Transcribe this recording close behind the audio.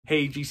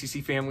Hey,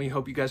 GCC family,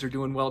 hope you guys are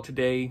doing well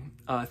today.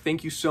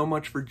 Thank you so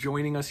much for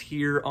joining us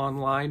here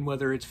online,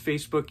 whether it's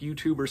Facebook,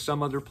 YouTube, or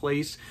some other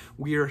place.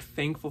 We are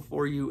thankful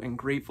for you and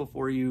grateful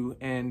for you,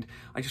 and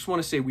I just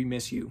want to say we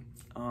miss you.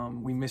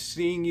 We miss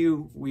seeing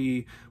you,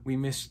 we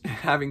miss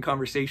having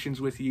conversations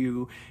with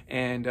you,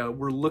 and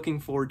we're looking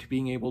forward to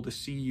being able to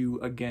see you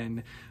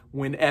again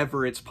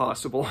whenever it's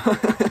possible.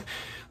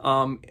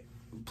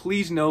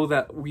 Please know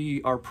that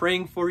we are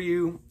praying for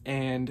you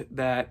and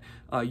that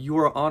you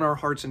are on our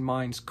hearts and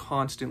minds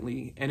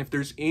constantly. And if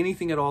there's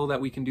anything at all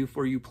that we can do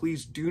for you,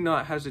 please do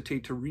not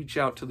hesitate to reach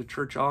out to the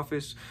church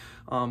office.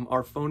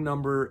 Our phone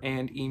number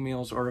and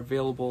emails are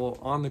available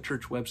on the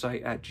church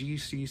website at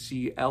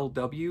gcclw.org,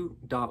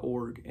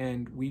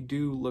 and we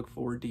do look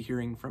forward to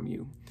hearing from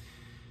you.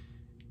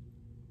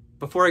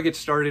 Before I get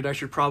started, I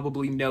should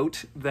probably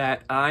note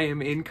that I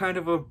have kind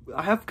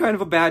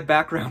of a bad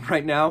background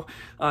right now.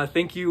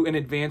 Thank you in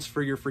advance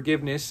for your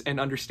forgiveness and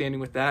understanding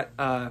with that.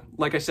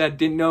 Like I said,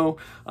 didn't know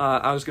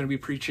I was going to be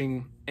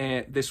preaching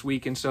this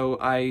week, and so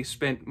I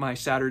spent my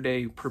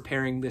Saturday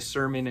preparing this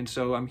sermon, and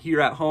so I'm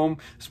here at home.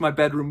 It's my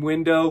bedroom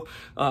window,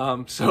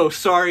 so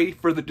sorry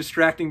for the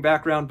distracting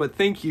background, but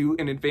thank you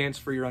in advance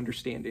for your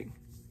understanding.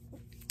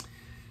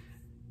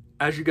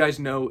 As you guys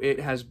know,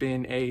 it has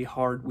been a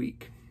hard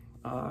week.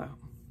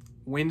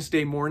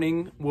 Wednesday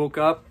morning, woke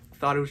up,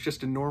 thought it was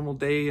just a normal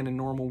day and a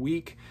normal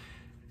week.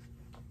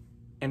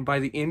 And by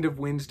the end of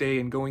Wednesday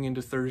and going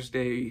into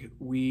Thursday,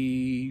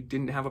 we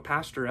didn't have a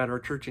pastor at our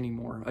church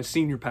anymore, a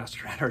senior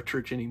pastor at our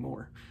church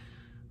anymore.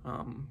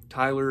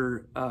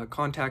 Tyler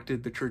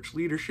contacted the church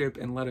leadership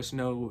and let us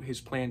know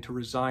his plan to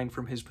resign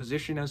from his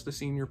position as the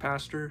senior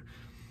pastor.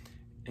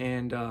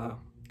 And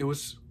it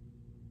was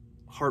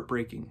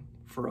heartbreaking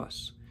for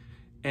us.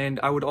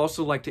 And I would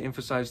also like to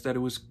emphasize that it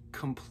was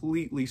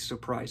completely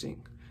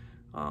surprising.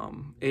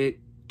 It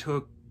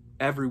took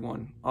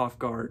everyone off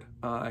guard.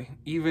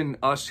 Even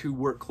us who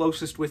work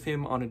closest with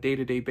him on a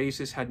day-to-day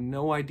basis had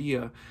no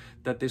idea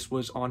that this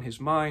was on his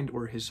mind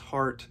or his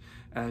heart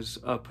as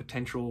a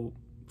potential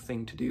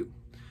thing to do.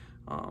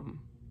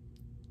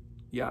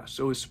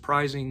 So it was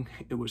surprising.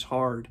 It was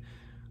hard.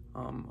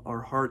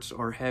 Our hearts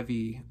are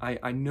heavy.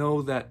 I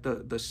know that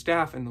the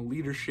staff and the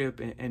leadership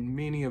and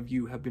many of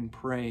you have been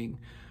praying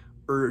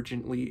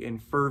urgently and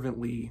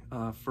fervently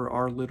for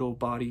our little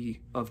body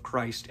of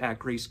Christ at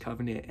Grace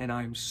Covenant, and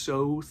I'm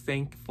so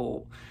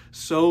thankful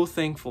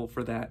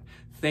for that.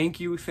 Thank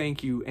you,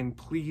 and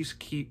please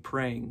keep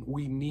praying.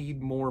 We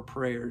need more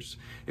prayers.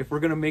 If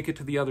we're going to make it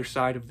to the other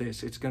side of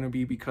this, it's going to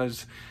be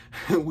because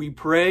we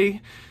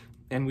pray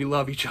and we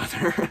love each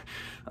other.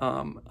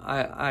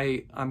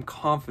 I'm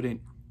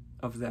confident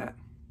of that.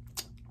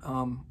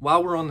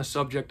 While we're on the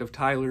subject of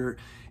Tyler,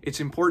 it's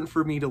important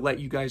for me to let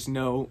you guys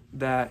know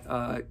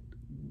that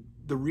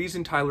the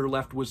reason Tyler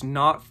left was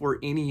not for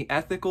any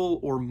ethical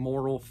or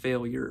moral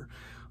failure.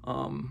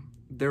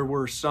 There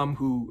were some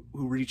who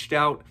reached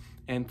out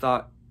and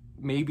thought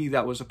maybe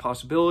that was a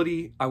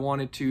possibility. I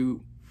wanted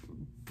to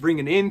bring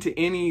an end to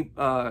any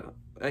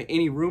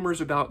rumors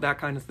about that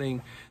kind of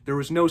thing. There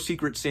was no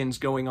secret sins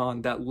going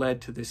on that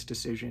led to this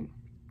decision.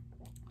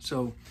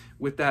 So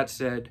with that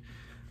said,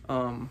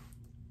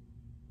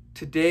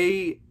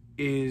 today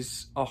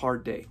is a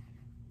hard day,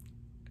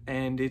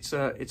 and it's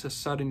a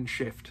sudden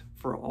shift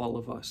for all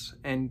of us,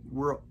 and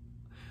I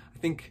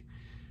think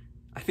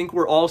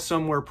we're all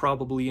somewhere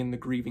probably in the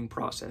grieving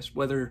process,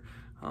 whether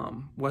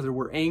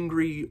we're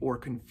angry or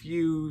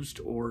confused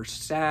or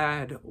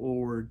sad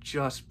or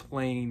just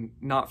plain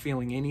not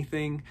feeling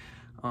anything.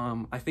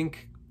 I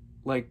think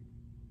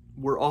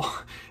we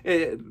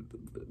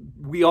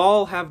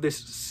all have this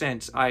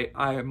sense, I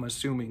am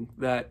assuming,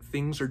 that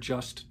things are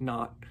just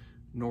not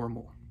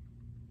normal.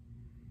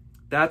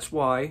 That's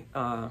why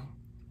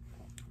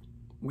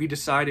we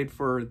decided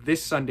for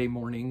this Sunday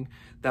morning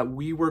that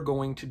we were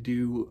going to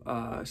do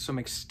some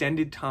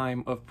extended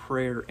time of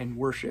prayer and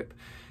worship.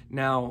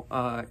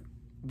 Now,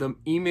 the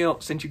email,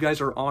 since you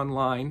guys are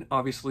online,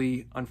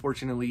 obviously,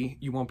 unfortunately,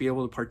 you won't be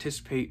able to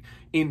participate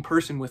in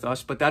person with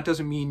us, but that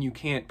doesn't mean you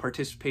can't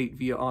participate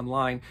via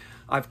online.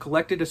 I've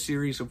collected a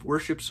series of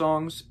worship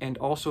songs and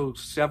also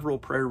several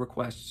prayer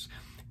requests,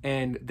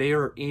 and they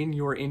are in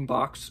your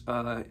inbox.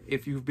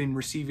 If you've been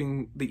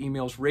receiving the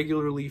emails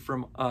regularly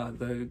from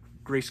the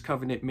Grace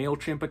Covenant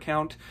MailChimp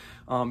account,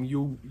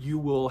 you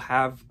will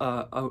have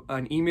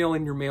an email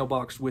in your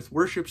mailbox with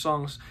worship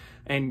songs,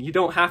 and you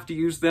don't have to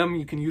use them.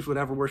 You can use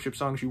whatever worship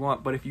songs you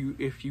want, but if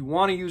you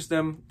want to use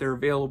them, they're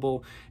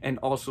available, and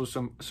also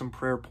some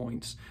prayer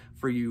points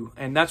for you.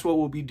 And that's what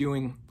we'll be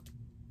doing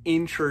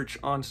in church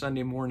on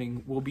Sunday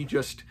morning. We'll be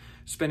just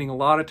spending a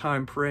lot of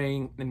time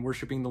praying and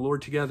worshiping the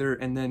Lord together,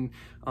 and then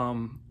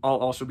I'll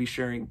also be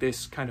sharing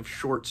this kind of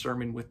short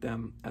sermon with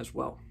them as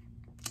well.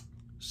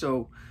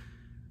 So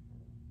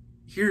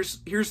here's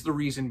the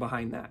reason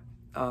behind that.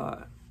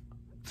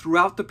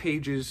 Throughout the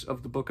pages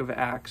of the book of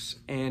Acts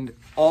and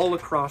all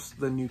across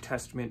the New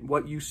Testament,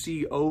 what you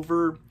see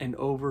over and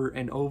over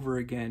and over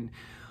again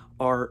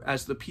are,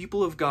 as the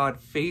people of God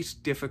face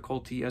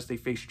difficulty, as they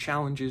face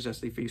challenges,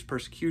 as they face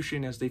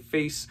persecution, as they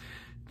face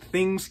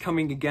things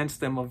coming against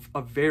them of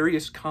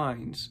various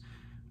kinds,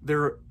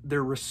 their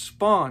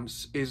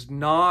response is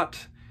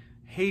not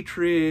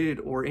hatred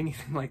or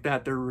anything like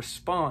that. Their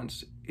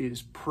response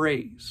is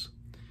praise.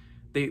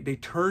 They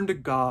turn to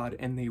God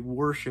and they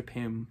worship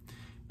him.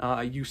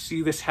 You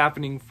see this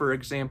happening, for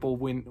example,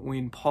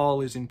 when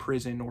Paul is in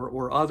prison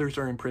or others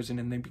are in prison,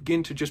 and they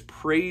begin to just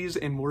praise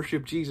and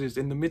worship Jesus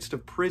in the midst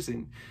of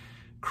prison.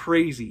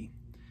 Crazy.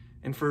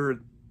 And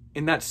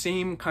in that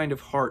same kind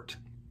of heart,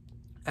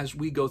 as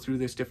we go through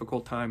this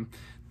difficult time,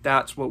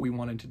 that's what we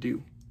wanted to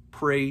do.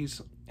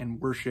 Praise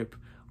and worship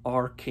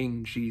our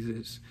King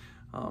Jesus.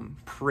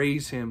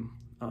 Praise him,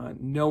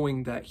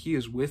 knowing that he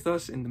is with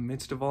us in the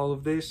midst of all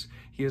of this.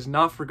 He has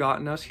not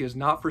forgotten us. He has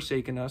not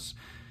forsaken us.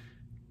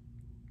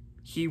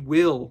 He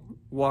will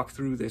walk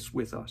through this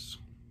with us.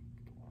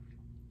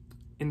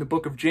 In the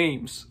book of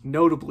James,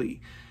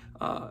 notably,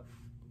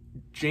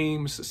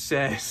 James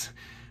says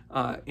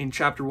in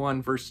chapter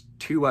 1, verse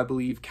 2, I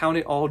believe, "Count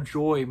it all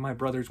joy, my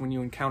brothers, when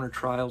you encounter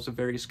trials of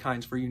various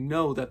kinds, for you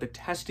know that the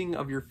testing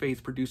of your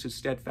faith produces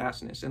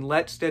steadfastness. And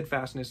let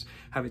steadfastness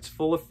have its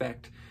full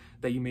effect,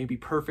 that you may be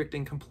perfect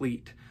and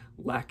complete,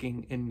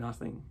 lacking in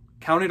nothing."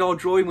 Count it all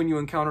joy when you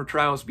encounter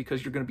trials,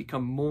 because you're going to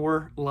become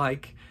more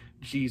like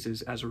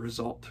Jesus as a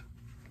result.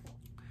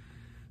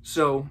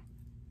 So,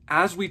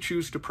 as we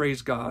choose to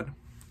praise God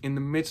in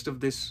the midst of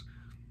this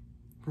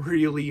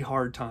really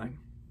hard time,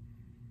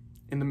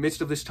 in the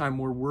midst of this time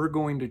where we're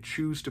going to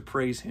choose to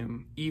praise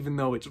him, even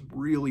though it's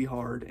really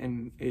hard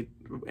and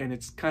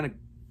it's kind of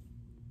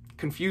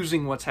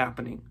confusing what's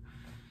happening.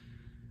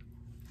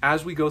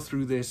 As we go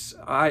through this,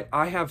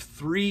 I have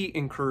 3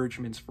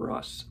 encouragements for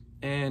us,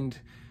 and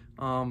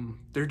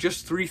they're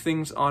just 3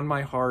 things on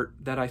my heart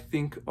that I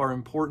think are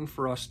important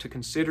for us to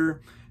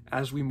consider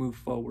as we move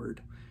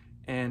forward.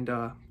 And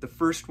the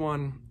first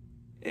one,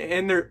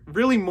 and they're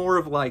really more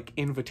of like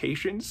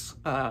invitations.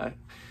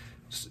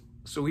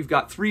 So we've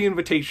got 3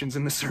 invitations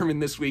in the sermon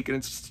this week, and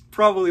it's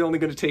probably only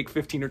going to take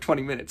 15 or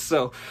 20 minutes.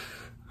 So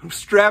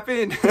strap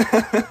in.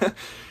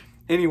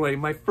 Anyway,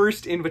 my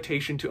first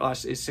invitation to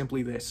us is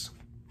simply this: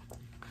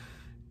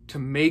 to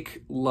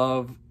make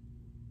loving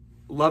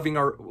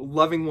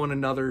one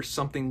another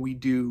something we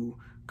do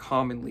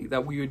commonly,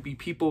 that we would be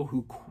people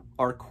who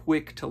are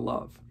quick to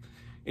love.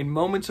 In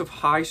moments of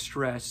high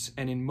stress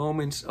and in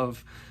moments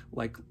of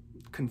like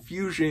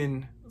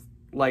confusion,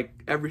 like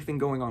everything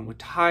going on with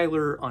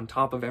Tyler, on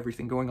top of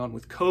everything going on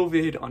with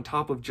COVID, on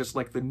top of just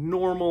like the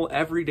normal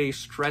everyday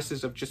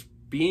stresses of just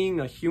being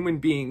a human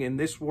being in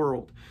this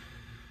world,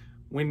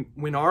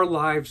 when our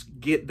lives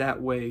get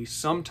that way,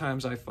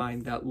 sometimes I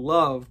find that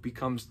love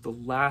becomes the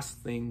last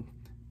thing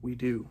we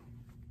do,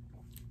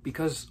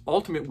 because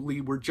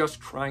ultimately we're just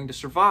trying to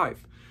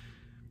survive.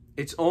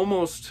 It's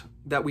almost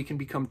that we can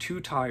become too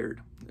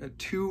tired,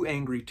 too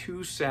angry,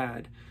 too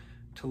sad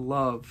to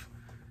love.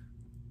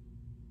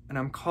 And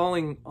I'm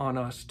calling on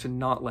us to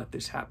not let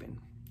this happen.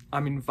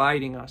 I'm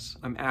inviting us,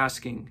 I'm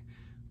asking,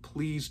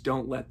 please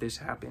don't let this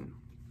happen.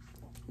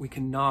 We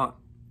cannot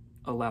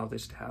allow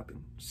this to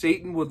happen.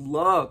 Satan would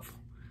love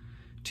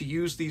to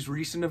use these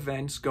recent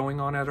events going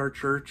on at our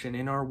church and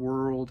in our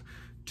world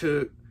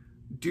to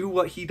do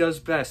what he does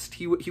best.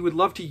 He would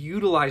love to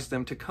utilize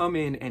them to come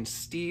in and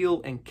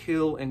steal and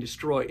kill and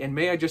destroy. And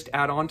may I just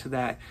add on to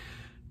that,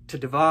 to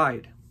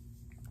divide.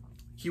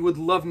 He would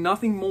love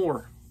nothing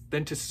more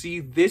than to see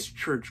this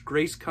church,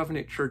 Grace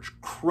Covenant Church,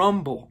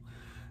 crumble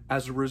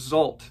as a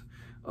result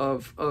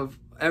of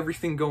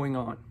everything going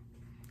on.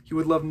 He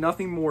would love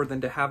nothing more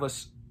than to have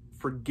us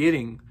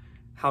forgetting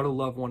how to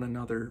love one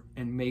another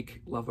and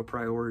make love a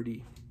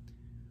priority.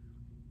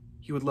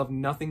 He would love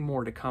nothing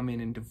more to come in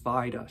and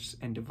divide us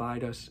and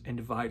divide us and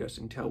divide us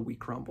until we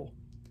crumble.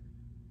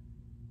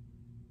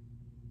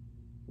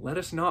 Let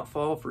us not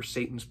fall for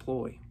Satan's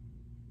ploy.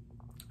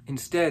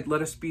 Instead,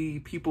 let us be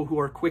people who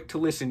are quick to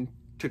listen,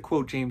 to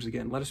quote James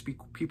again. Let us be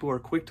people who are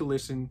quick to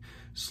listen,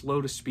 slow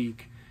to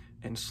speak,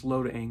 and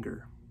slow to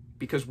anger.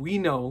 Because we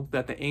know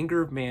that the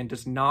anger of man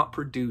does not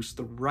produce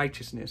the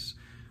righteousness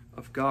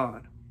of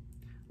God.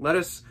 Let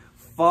us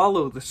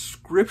follow the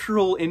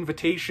scriptural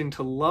invitation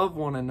to love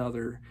one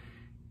another,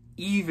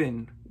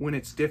 even when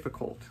it's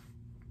difficult.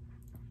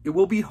 It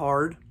will be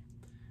hard.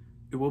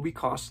 It will be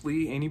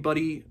costly.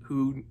 Anybody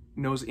who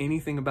knows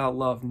anything about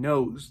love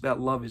knows that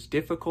love is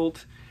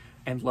difficult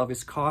and love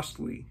is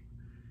costly.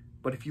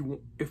 But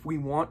if we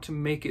want to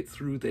make it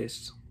through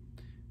this,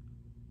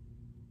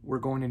 we're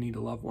going to need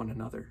to love one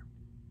another.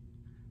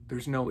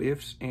 There's no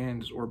ifs,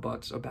 ands, or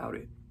buts about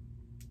it.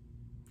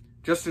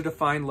 Just to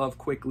define love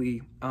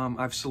quickly,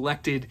 I've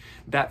selected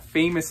that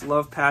famous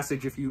love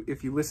passage. If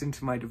you listened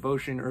to my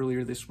devotion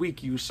earlier this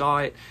week, you saw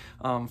it,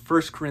 1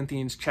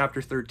 Corinthians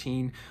chapter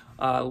 13.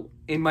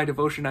 In my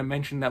devotion, I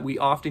mentioned that we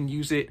often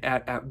use it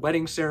at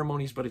wedding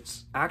ceremonies, but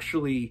it's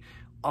actually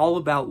all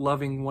about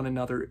loving one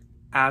another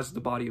as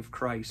the body of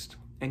Christ.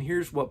 And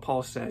here's what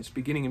Paul says,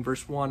 beginning in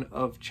verse 1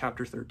 of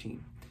chapter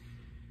 13.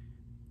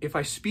 If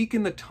I speak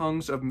in the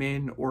tongues of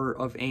men or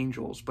of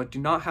angels, but do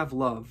not have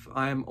love,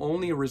 I am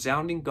only a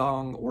resounding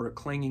gong or a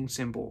clanging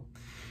cymbal.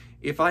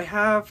 If I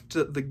have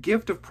the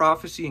gift of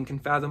prophecy and can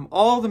fathom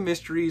all the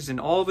mysteries and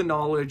all the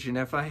knowledge, and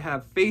if I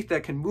have faith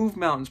that can move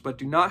mountains but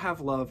do not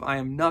have love, I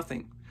am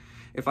nothing.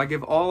 If I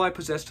give all I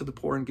possess to the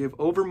poor and give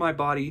over my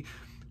body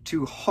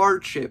to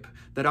hardship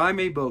that I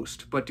may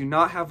boast, but do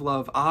not have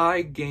love,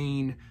 I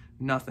gain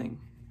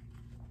nothing.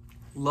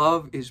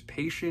 Love is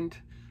patient.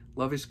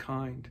 Love is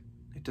kind.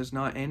 It does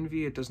not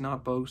envy. It does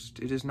not boast.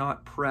 It is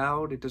not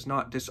proud. It does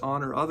not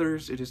dishonor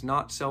others. It is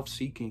not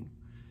self-seeking.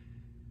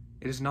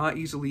 It is not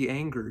easily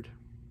angered.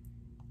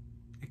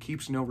 It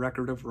keeps no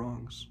record of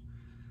wrongs.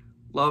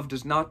 Love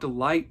does not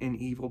delight in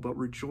evil, but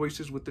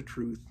rejoices with the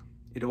truth.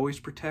 It always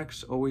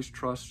protects, always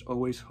trusts,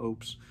 always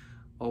hopes,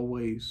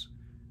 always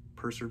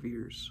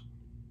perseveres.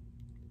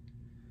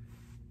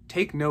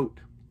 Take note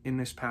in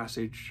this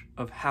passage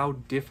of how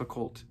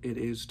difficult it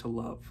is to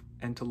love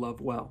and to love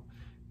well.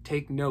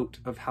 Take note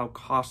of how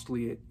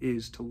costly it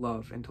is to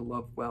love and to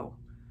love well.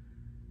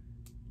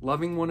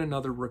 Loving one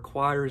another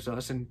requires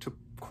us, and to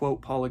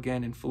quote Paul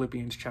again in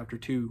Philippians chapter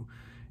 2,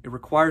 it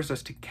requires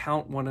us to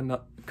count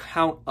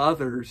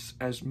others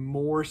as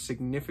more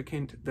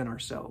significant than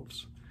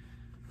ourselves.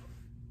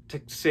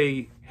 To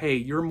say, hey,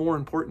 you're more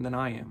important than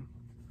I am.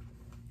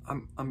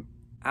 I'm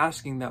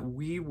asking that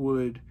we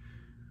would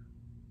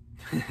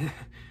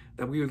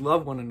that we would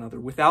love one another.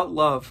 Without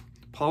love,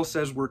 Paul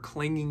says we're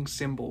clinging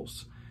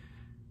cymbals.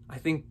 I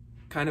think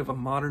kind of a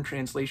modern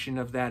translation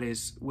of that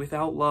is,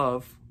 without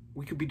love,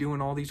 we could be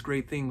doing all these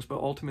great things, but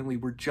ultimately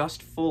we're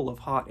just full of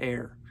hot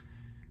air.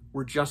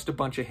 We're just a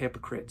bunch of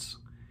hypocrites.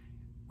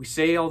 We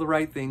say all the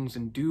right things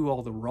and do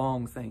all the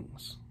wrong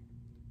things.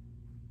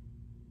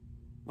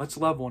 Let's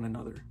love one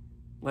another.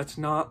 Let's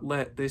not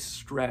let this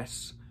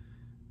stress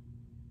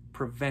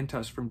prevent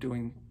us from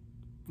doing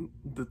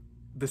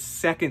the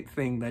second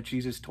thing that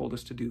Jesus told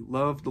us to do.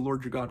 Love the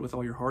Lord your God with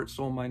all your heart,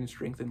 soul, mind, and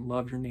strength, and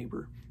love your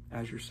neighbor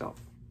as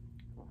yourself.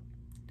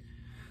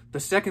 The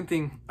second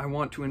thing I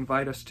want to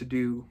invite us to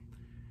do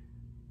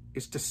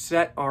is to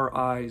set our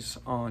eyes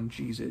on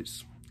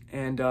Jesus.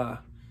 And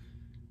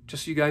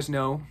just so you guys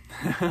know,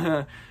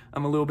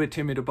 I'm a little bit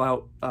timid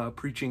about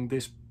preaching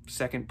this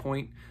second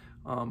point,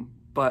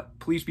 but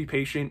please be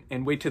patient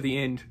and wait to the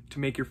end to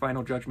make your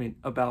final judgment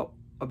about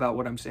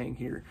what I'm saying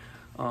here,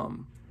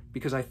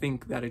 because I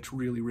think that it's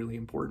really, really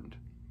important.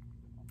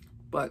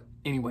 But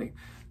anyway,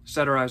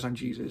 set our eyes on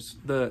Jesus.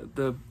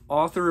 The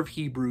author of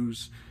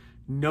Hebrews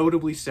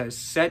notably says,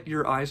 set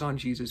your eyes on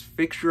Jesus,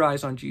 fix your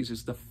eyes on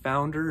Jesus, the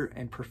founder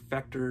and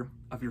perfecter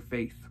of your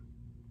faith.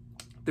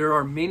 There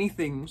are many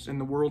things in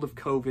the world of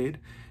COVID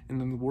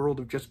and in the world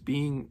of just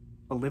being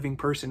a living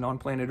person on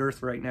planet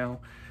Earth right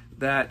now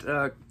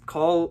that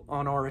call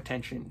on our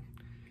attention.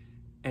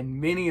 And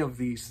many of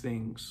these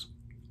things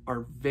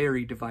are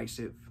very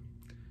divisive.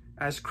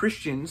 As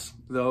Christians,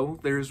 though,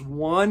 there's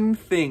one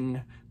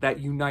thing that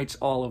unites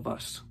all of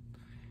us,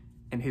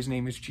 and his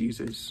name is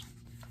Jesus.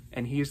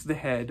 And he is the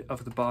head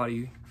of the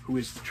body, who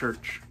is the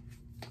church.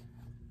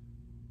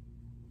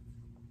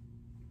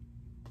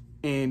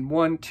 In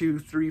 1, 2,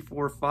 3,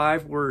 4,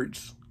 5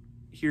 words,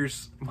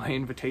 here's my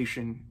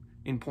invitation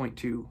in point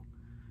 2.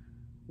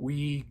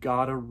 We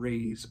gotta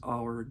raise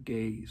our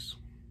gaze.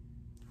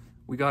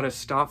 We gotta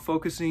stop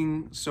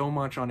focusing so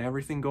much on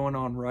everything going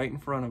on right in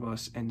front of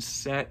us and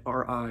set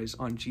our eyes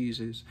on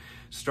Jesus.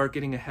 Start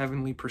getting a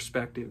heavenly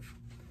perspective.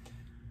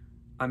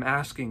 I'm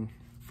asking,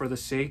 for the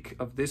sake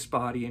of this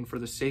body and for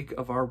the sake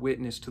of our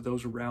witness to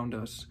those around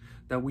us,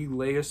 that we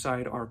lay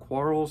aside our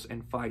quarrels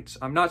and fights.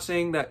 I'm not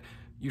saying that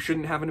you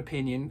shouldn't have an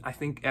opinion. I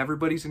think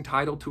everybody's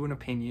entitled to an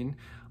opinion.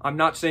 I'm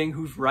not saying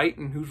who's right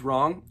and who's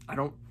wrong.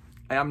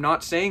 I'm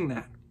not saying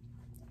that.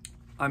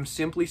 I'm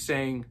simply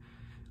saying,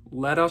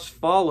 let us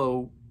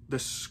follow the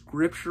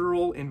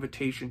scriptural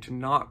invitation to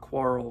not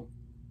quarrel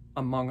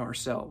among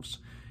ourselves.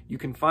 You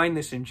can find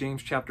this in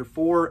James chapter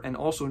 4 and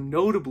also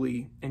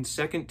notably in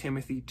 2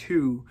 Timothy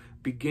 2,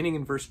 beginning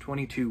in verse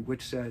 22,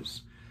 which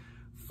says,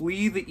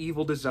 flee the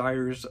evil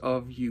desires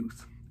of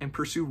youth and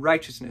pursue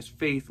righteousness,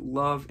 faith,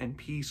 love, and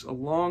peace,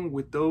 along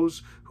with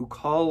those who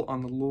call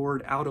on the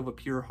Lord out of a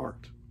pure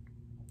heart.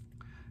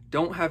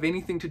 Don't have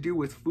anything to do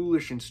with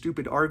foolish and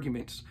stupid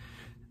arguments.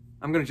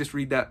 I'm going to just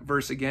read that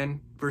verse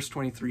again, verse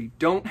 23.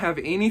 Don't have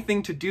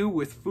anything to do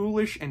with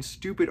foolish and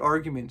stupid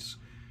arguments,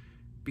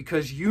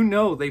 because you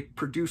know they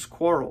produce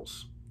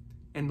quarrels.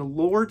 And the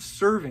Lord's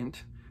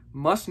servant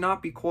must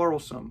not be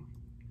quarrelsome,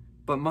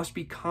 but must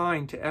be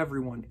kind to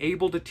everyone,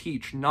 able to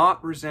teach,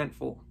 not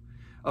resentful.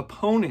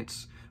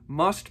 Opponents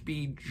must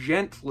be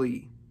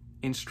gently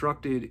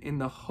instructed in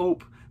the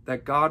hope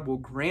that God will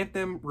grant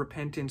them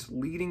repentance,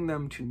 leading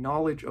them to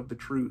knowledge of the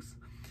truth.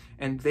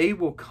 And they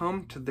will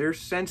come to their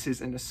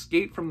senses and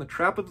escape from the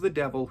trap of the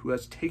devil, who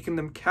has taken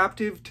them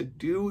captive to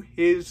do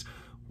his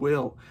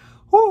will.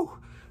 Whew!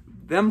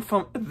 Them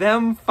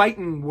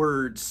fighting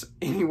words.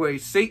 Anyway,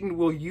 Satan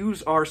will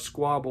use our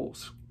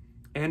squabbles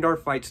and our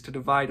fights to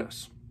divide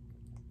us.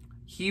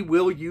 He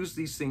will use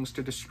these things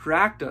to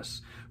distract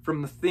us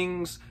from the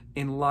things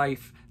in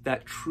life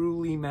that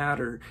truly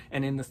matter,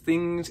 and in the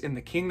things in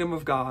the kingdom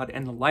of God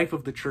and the life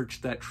of the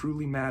church that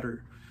truly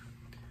matter.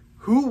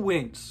 Who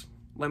wins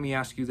let me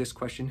ask you this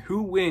question.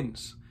 Who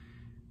wins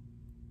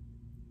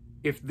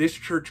if this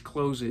church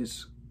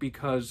closes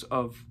because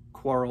of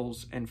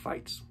quarrels and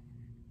fights?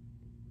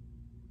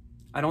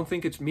 I don't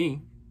think it's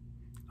me.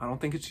 I don't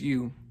think it's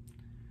you.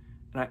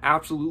 And I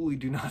absolutely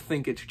do not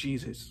think it's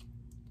Jesus.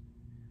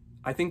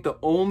 I think the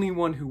only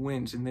one who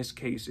wins in this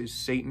case is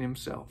Satan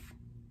himself.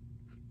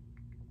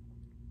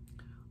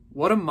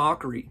 What a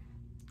mockery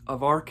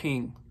of our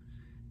King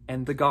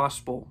and the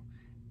gospel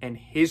and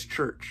his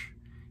church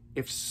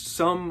if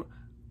some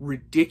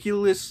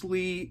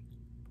ridiculously,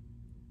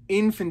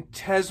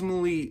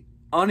 infinitesimally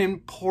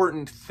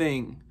unimportant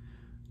thing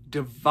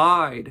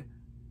divide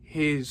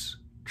his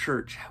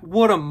church.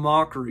 What a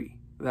mockery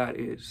that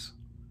is.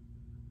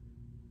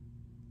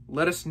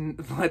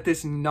 Let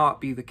this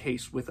not be the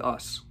case with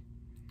us.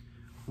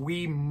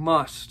 We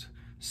must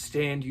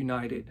stand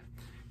united.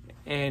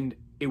 And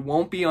it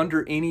won't be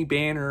under any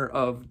banner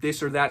of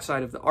this or that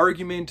side of the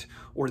argument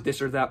or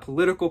this or that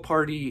political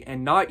party,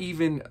 and not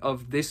even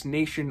of this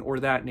nation or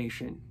that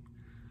nation.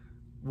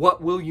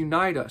 What will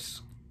unite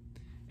us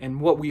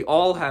and what we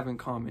all have in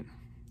common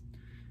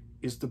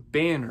is the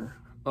banner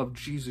of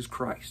Jesus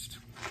Christ.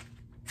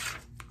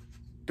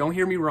 Don't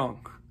hear me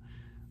wrong.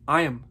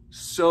 I am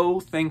so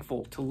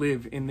thankful to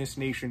live in this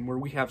nation where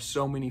we have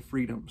so many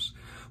freedoms.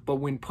 But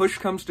when push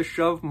comes to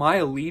shove, my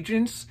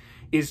allegiance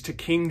is to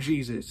King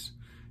Jesus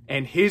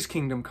and his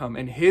kingdom come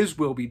and his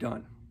will be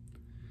done.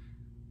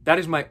 That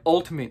is my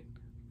ultimate,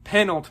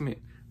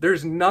 penultimate.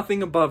 There's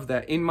nothing above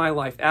that in my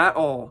life at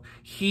all.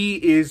 He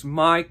is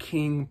my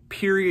king,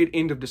 period,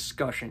 end of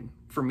discussion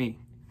for me.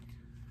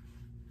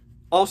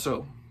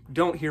 Also,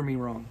 don't hear me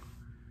wrong.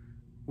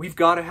 We've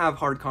got to have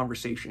hard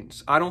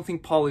conversations. I don't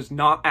think Paul is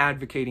not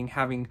advocating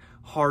having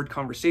hard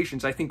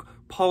conversations. I think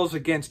Paul's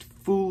against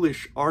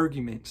foolish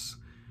arguments.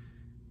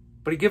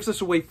 But he gives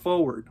us a way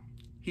forward.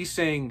 He's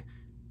saying,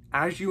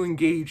 as you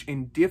engage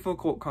in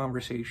difficult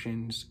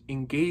conversations,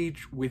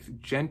 engage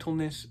with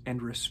gentleness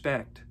and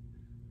respect.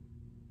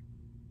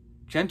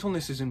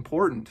 Gentleness is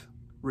important.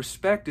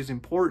 Respect is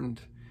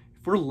important.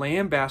 If we're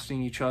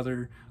lambasting each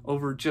other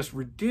over just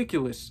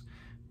ridiculous,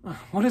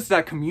 what does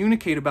that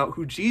communicate about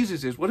who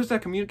Jesus is? What does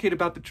that communicate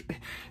about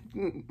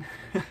the...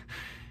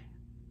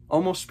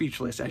 Almost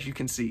speechless, as you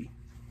can see.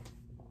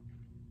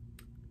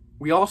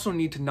 We also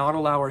need to not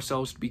allow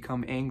ourselves to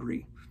become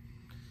angry.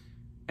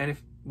 And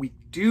if we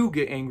do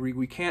get angry,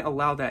 we can't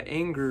allow that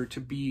anger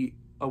to be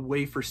a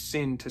way for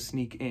sin to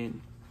sneak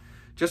in.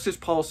 Just as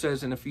Paul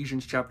says in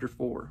Ephesians chapter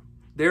 4,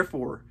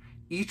 therefore,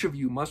 each of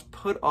you must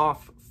put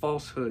off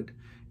falsehood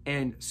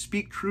and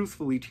speak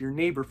truthfully to your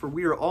neighbor, for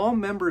we are all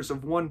members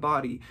of one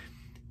body.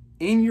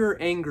 In your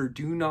anger,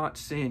 do not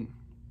sin.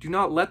 Do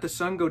not let the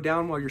sun go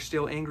down while you're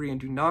still angry, and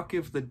do not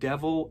give the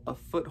devil a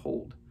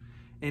foothold.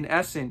 In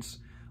essence,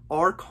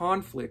 our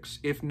conflicts,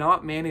 if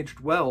not managed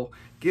well,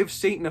 give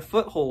Satan a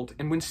foothold.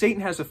 And when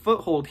Satan has a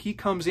foothold, he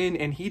comes in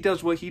and he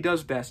does what he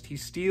does best. He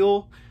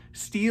steals,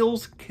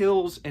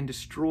 kills, and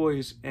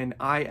destroys, and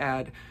I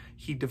add,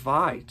 he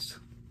divides.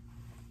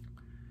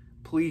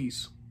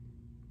 Please,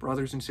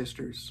 brothers and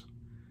sisters,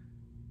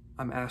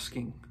 I'm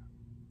asking,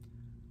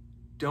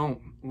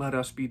 don't let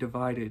us be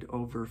divided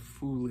over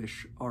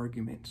foolish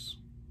arguments.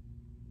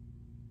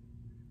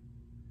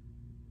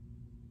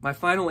 My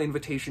final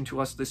invitation to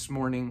us this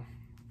morning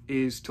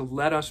is to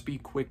let us be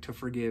quick to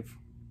forgive.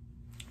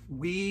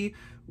 We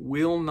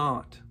will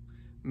not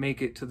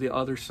make it to the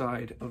other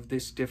side of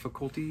this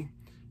difficulty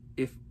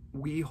if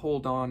we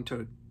hold on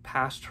to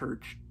past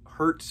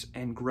hurts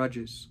and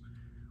grudges.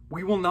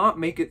 We will not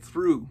make it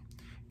through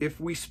if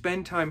we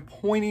spend time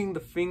pointing the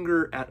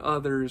finger at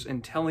others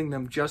and telling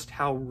them just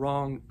how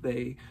wrong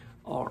they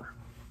are.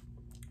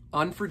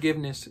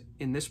 Unforgiveness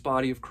in this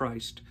body of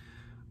Christ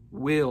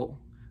will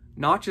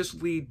not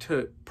just lead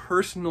to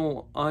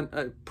personal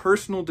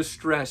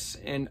distress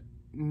and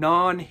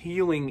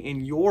non-healing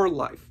in your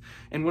life.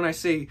 And when I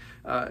say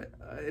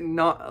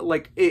not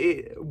like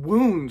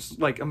wounds,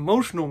 like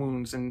emotional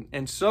wounds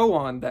and so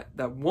on,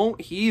 that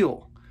won't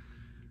heal.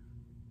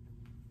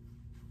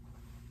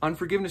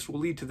 Unforgiveness will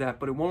lead to that,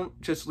 but it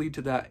won't just lead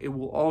to that. It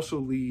will also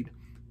lead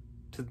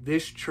to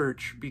this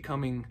church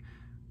becoming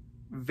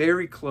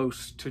very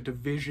close to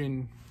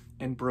division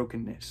and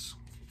brokenness.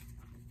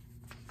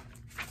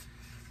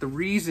 The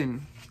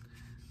reason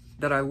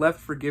that I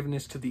left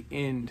forgiveness to the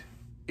end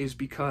is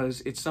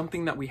because it's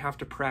something that we have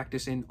to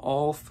practice in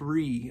all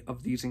three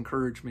of these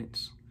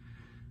encouragements.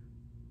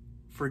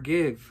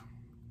 Forgive.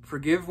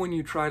 Forgive when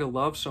you try to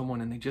love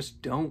someone and they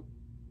just don't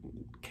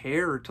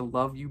care to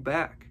love you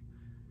back.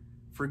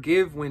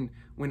 Forgive when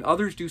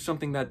others do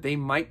something that they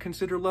might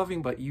consider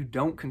loving, but you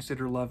don't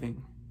consider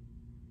loving.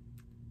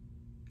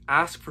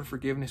 Ask for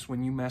forgiveness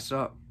when you mess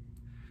up.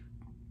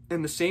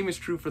 And the same is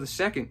true for the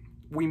second.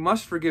 We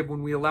must forgive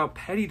when we allow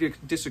petty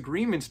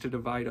disagreements to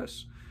divide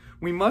us.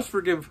 We must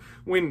forgive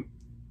when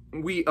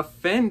we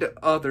offend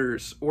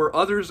others or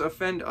others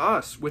offend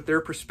us with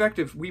their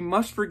perspectives. We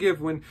must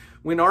forgive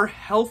when our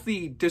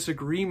healthy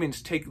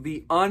disagreements take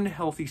the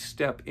unhealthy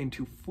step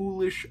into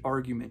foolish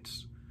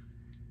arguments.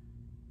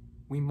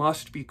 We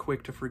must be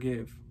quick to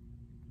forgive.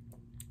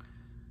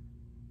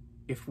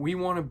 if we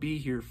want to be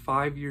here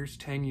 5 years,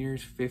 10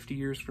 years, 50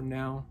 years from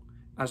now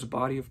as a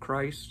body of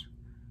Christ,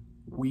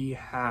 we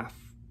have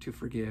to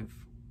forgive.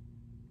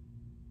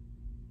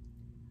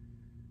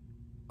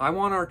 I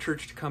want our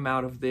church to come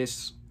out of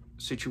this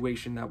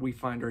situation that we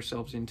find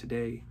ourselves in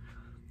today,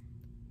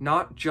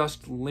 not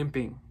just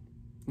limping,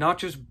 not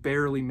just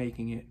barely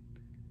making it,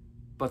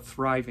 but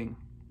thriving.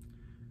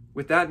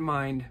 With that in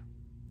mind,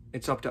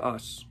 it's up to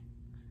us,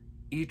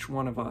 each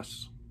one of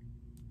us.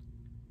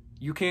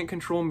 You can't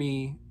control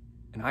me,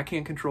 and I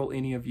can't control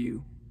any of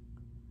you.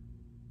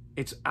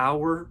 It's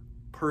our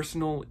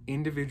personal,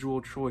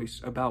 individual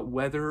choice about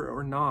whether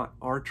or not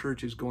our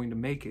church is going to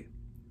make it.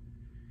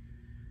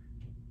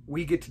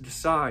 We get to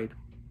decide.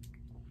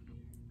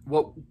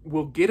 What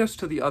will get us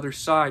to the other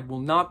side will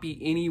not be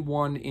any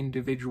one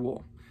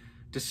individual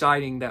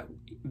deciding that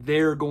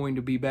they're going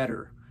to be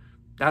better.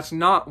 That's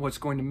not what's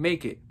going to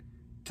make it.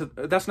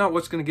 That's not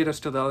what's going to get us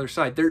to the other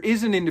side. There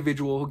is an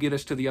individual who'll get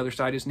us to the other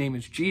side. His name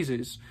is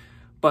Jesus.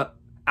 But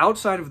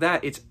outside of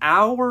that, it's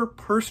our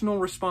personal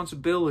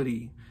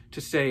responsibility to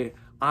say,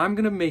 I'm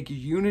going to make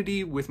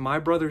unity with my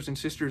brothers and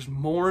sisters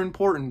more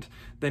important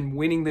than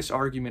winning this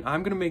argument.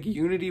 I'm going to make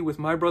unity with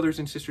my brothers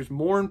and sisters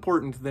more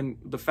important than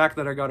the fact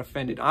that I got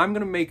offended. I'm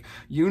going to make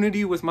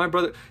unity with my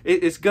brother.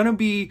 It's going to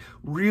be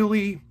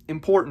really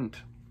important.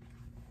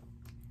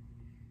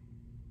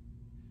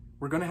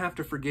 We're going to have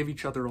to forgive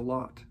each other a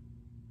lot.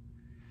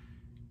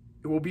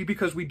 It will be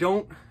because we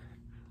don't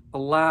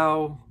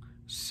allow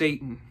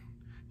Satan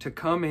to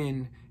come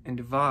in and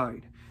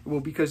divide. It will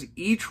be because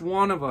each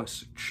one of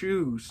us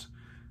choose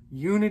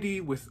unity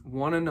with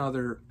one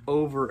another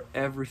over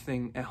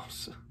everything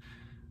else.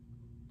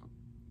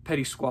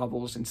 Petty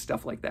squabbles and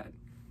stuff like that.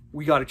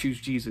 We got to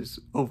choose Jesus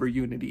over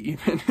unity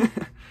even.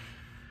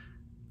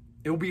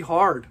 It will be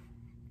hard.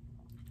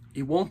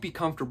 It won't be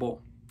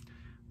comfortable.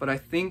 But I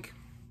think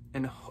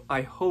and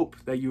I hope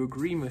that you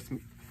agree with me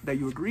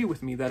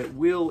that it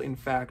will in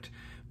fact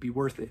be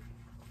worth it.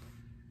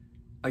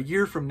 A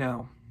year from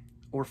now,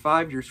 or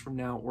 5 years from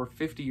now, or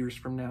 50 years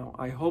from now,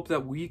 I hope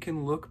that we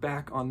can look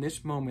back on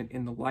this moment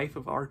in the life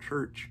of our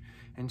church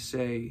and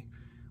say,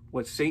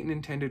 what Satan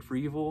intended for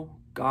evil,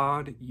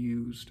 God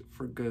used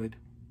for good.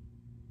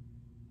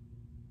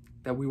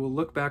 That we will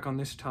look back on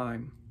this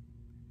time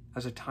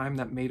as a time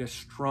that made us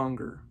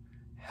stronger,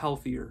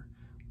 healthier,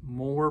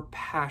 more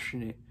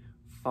passionate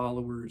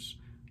followers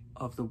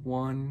of the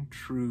one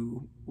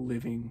true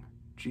living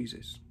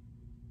Jesus.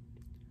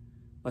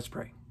 Let's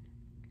pray.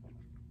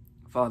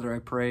 Father, I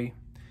pray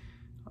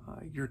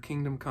your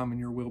kingdom come and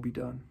your will be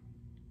done.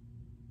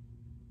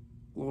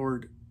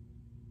 Lord,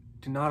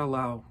 do not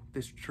allow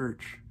this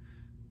church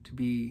to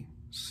be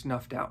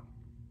snuffed out.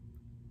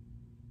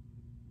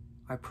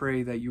 I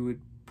pray that you would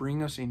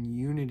bring us in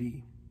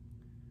unity,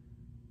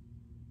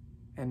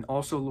 and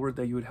also, Lord,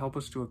 that you would help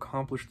us to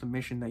accomplish the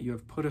mission that you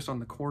have put us on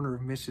the corner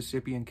of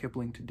Mississippi and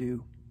Kipling to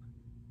do.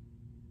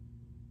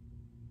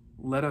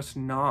 Let us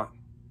not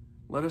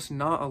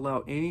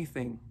allow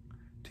anything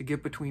to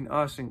get between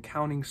us and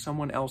counting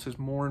someone else as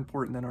more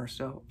important than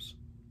ourselves.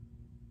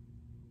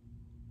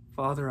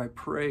 Father, I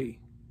pray,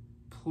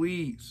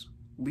 please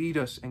lead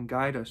us and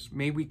guide us.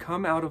 May we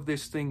come out of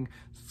this thing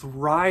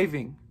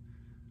thriving,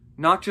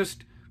 not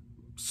just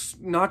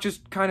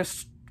kind of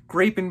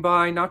scraping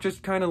by, not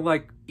just kind of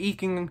like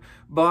eking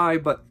by,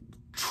 but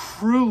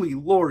truly,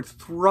 Lord,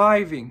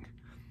 thriving,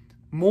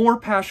 more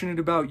passionate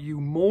about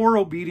you, more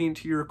obedient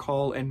to your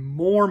call, and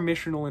more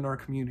missional in our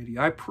community.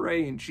 I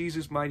pray in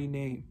Jesus' mighty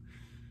name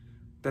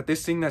that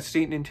this thing that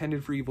Satan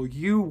intended for evil,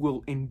 you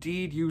will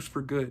indeed use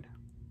for good.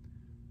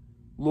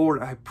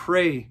 Lord, I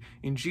pray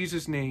in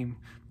Jesus' name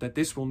that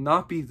this will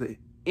not be the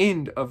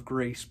end of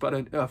grace,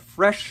 but a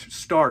fresh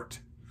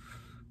start,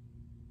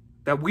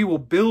 that we will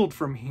build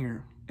from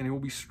here, and it will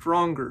be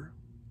stronger.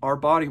 Our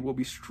body will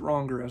be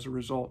stronger as a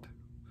result.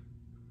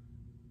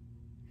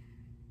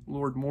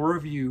 Lord, more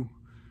of you,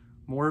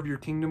 more of your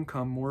kingdom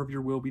come, more of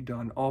your will be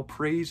done. All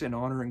praise and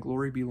honor and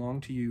glory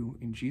belong to you.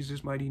 In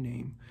Jesus' mighty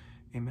name,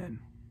 amen.